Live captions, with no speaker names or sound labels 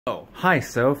Oh, hi,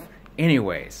 Soph.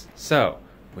 Anyways, so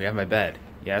we have my bed.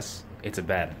 Yes, it's a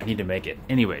bed. I need to make it.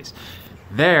 Anyways,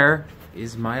 there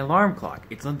is my alarm clock.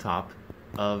 It's on top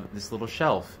of this little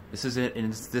shelf. This is it in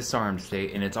its disarmed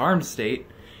state. In its armed state,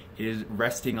 it is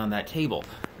resting on that table.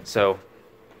 So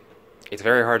it's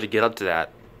very hard to get up to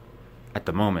that at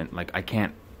the moment. Like I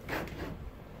can't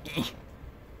reach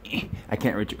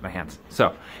it with my hands.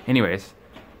 So, anyways,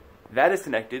 that is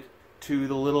connected to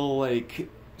the little like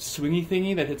swingy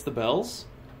thingy that hits the bells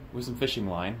with some fishing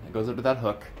line. It goes up to that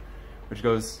hook, which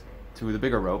goes to the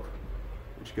bigger rope,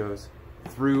 which goes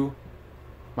through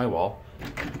my wall,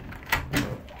 and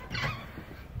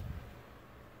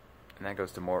that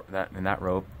goes to more that, and that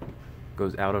rope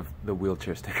goes out of the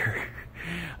wheelchair sticker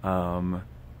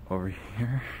over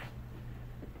here.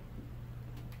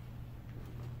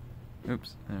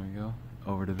 Oops, there we go.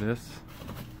 Over to this.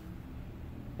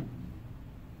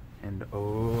 And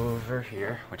over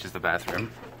here, which is the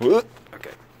bathroom.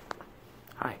 Okay.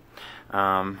 Hi.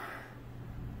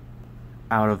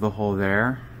 Out of the hole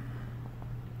there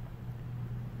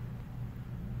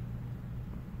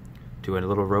to a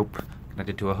little rope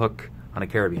connected to a hook on a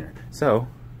carabiner. So,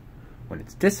 when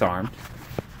it's disarmed,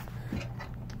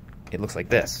 it looks like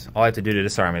this. All I have to do to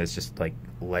disarm it is just like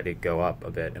let it go up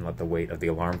a bit and let the weight of the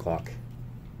alarm clock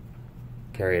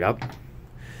carry it up.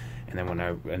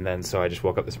 And then so I just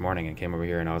woke up this morning and came over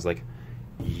here and I was like,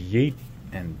 yeet,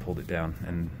 and pulled it down,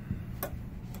 and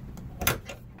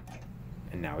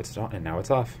now it's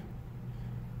off.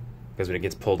 Because when it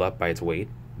gets pulled up by its weight,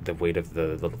 the weight of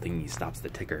the little thingy stops the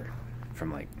ticker from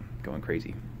like going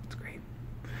crazy. It's great.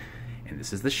 And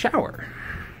this is the shower.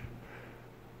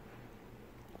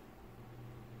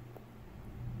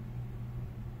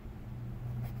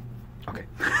 Okay.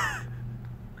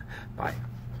 Bye.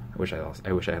 I wish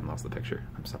I hadn't lost the picture.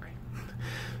 I'm sorry.